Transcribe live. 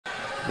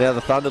Now the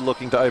Thunder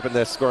looking to open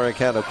their scoring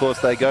account. Of course,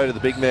 they go to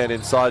the big man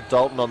inside,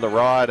 Dalton on the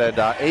right, and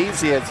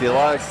easy as you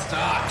like.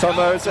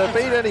 Tomo's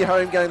beat any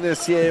home game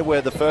this year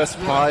where the first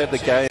play of the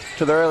game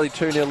to the early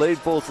 2-0 lead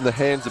falls in the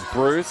hands of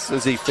Bruce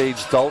as he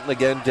feeds Dalton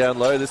again down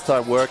low, this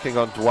time working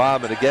on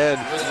Dwam, and again,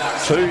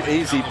 2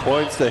 easy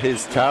points to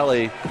his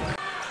tally.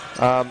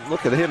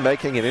 Look at him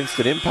making an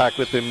instant impact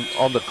with him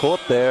on the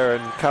court there,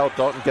 and Callum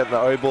Dalton getting the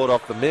O-board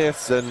off the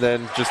miss and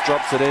then just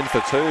drops it in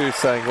for 2,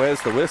 saying, "Where's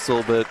the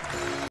whistle?" But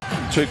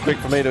too quick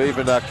for me to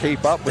even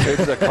keep up with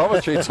his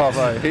commentary,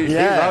 Tomo. He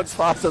runs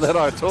faster than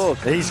I talk.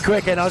 He's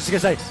quick, and I was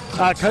just going to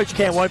say, Coach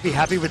Cam won't be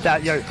happy with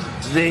that.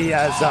 They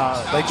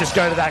just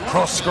go to that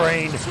cross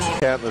screen.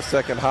 Count in the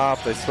second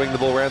half, they swing the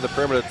ball around the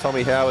perimeter.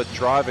 Tommy Howard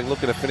driving,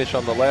 looking to finish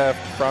on the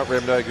left. Front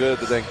rim no good,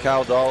 but then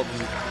Callum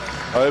Dalton,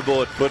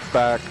 O-board, put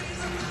back.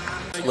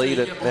 Lead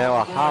it now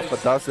a half a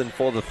dozen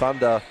for the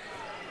Thunder.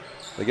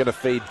 They're going to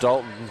feed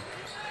Dalton,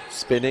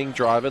 spinning,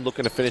 driving,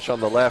 looking to finish on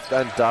the left,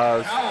 and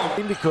does.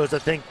 Because I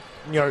think,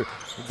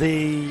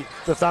 the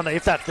Thunder,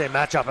 if that's their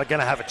matchup, are going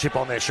to have a chip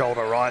on their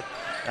shoulder, right?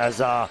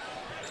 As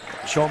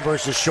Sean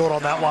Bruce is short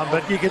on that one,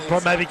 but you could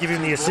maybe give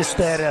him the assist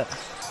there.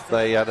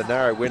 The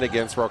narrow win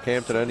against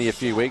Rockhampton only a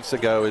few weeks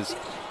ago is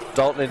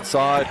Dalton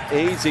inside,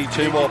 easy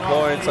 2 more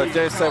points. I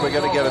dare say we're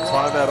going to get a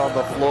timeout on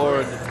the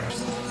floor,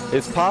 and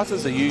his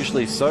passes are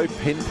usually so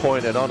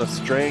pinpointed on a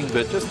string,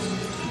 but just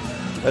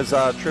as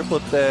a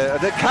triplet there.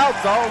 And then Callum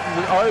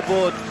Dalton,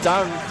 O-board,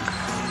 done.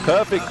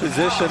 Perfect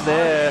position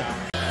there.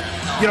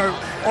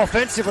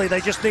 Offensively, they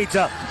just need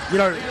to,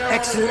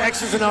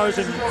 X's and O's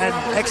and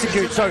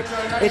execute. So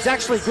it's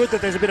actually good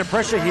that there's a bit of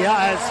pressure here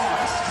as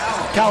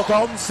Callum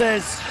Dalton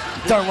says,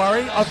 "Don't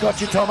worry, I've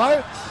got you,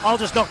 Tomo. I'll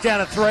just knock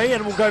down a 3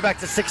 and we'll go back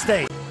to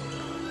 16.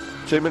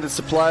 2 minutes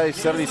to play,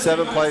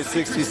 77 plays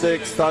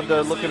 66.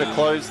 Thunder looking to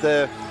close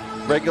their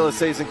regular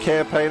season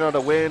campaign on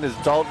a win as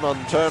Dalton on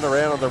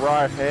turnaround on the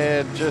right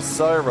hand, just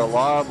so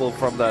reliable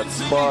from that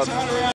spot.